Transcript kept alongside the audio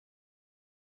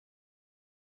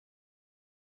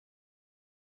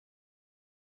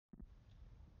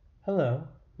Hello,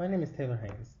 my name is Taylor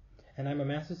Hains, and I'm a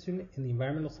master's student in the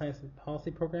Environmental Science and Policy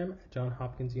program at Johns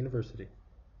Hopkins University.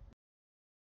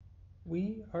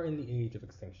 We are in the age of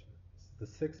extinction. This is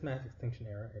the sixth mass extinction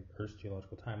era in Earth's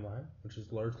geological timeline, which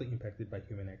is largely impacted by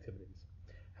human activities.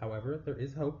 However, there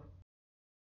is hope.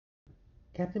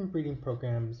 Captive breeding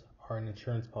programs are an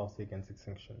insurance policy against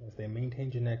extinction, as they maintain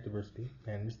genetic diversity,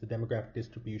 manage the demographic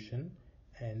distribution,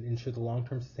 and ensure the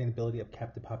long-term sustainability of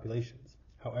captive populations.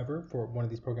 However, for one of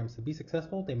these programs to be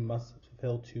successful, they must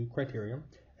fulfill two criteria,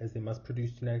 as they must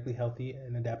produce genetically healthy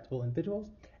and adaptable individuals,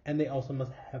 and they also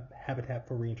must have habitat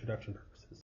for reintroduction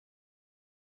purposes.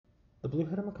 The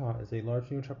blue-headed macaw is a large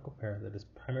neotropical parrot that is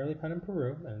primarily found in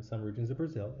Peru and in some regions of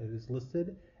Brazil. It is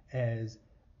listed as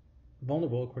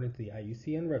vulnerable according to the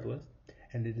IUCN RedList,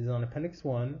 and it is on Appendix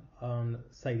I on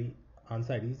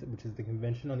CITES, which is the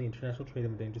Convention on the International Trade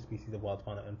of Endangered Species of Wild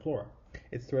Fauna and Flora.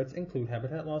 Its threats include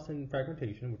habitat loss and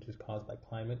fragmentation, which is caused by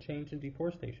climate change and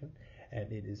deforestation,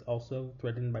 and it is also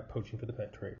threatened by poaching for the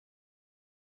pet trade.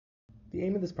 The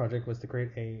aim of this project was to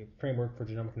create a framework for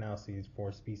genomic analyses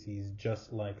for species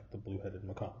just like the blue-headed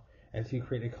macaw, and to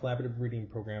create a collaborative breeding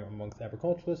program amongst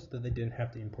agriculturalists so that they didn't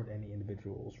have to import any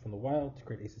individuals from the wild to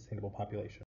create a sustainable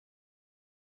population.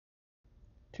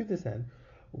 To this end,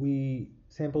 we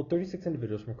sampled 36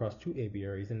 individuals from across 2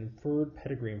 aviaries and inferred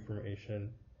pedigree information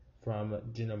from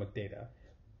genomic data,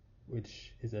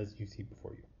 which is as you see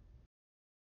before you.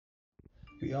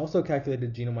 We also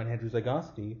calculated genome-wide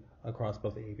heterozygosity across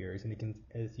both aviaries, and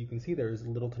as you can see, there is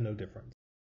little to no difference.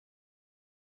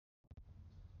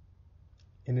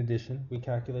 In addition, we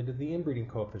calculated the inbreeding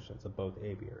coefficients of both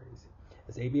aviaries.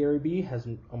 As aviary B has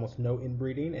almost no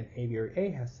inbreeding and aviary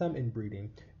A has some inbreeding,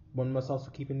 one must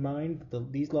also keep in mind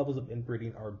that these levels of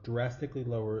inbreeding are drastically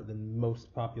lower than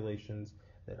most populations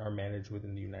that are managed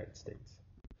within the United States.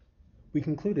 We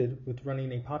concluded with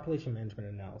running a population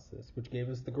management analysis, which gave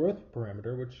us the growth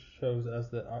parameter, which shows us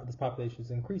that this population is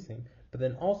increasing, but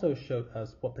then also showed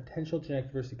us what potential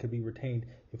genetic diversity could be retained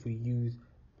if we use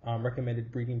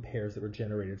recommended breeding pairs that were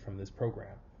generated from this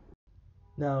program.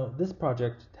 Now, this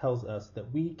project tells us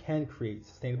that we can create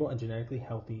sustainable and genetically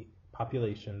healthy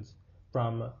populations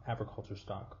from agriculture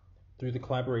stock through the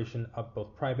collaboration of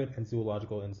both private and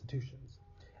zoological institutions,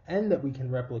 and that we can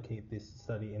replicate this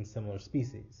study in similar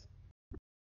species.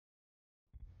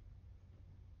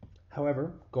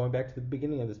 However, going back to the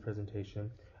beginning of this presentation,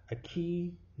 a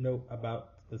key note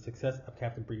about the success of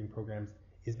captive breeding programs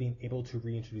is being able to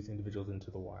reintroduce individuals into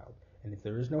the wild. And if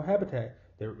there is no habitat,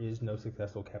 there is no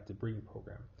successful captive breeding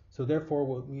program. So therefore,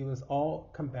 we must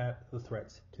all combat the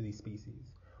threats to these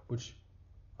species, which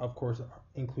of course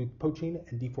include poaching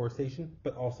and deforestation,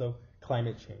 but also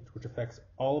climate change, which affects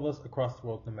all of us across the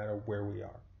world no matter where we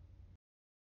are.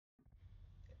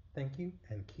 Thank you,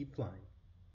 and keep flying.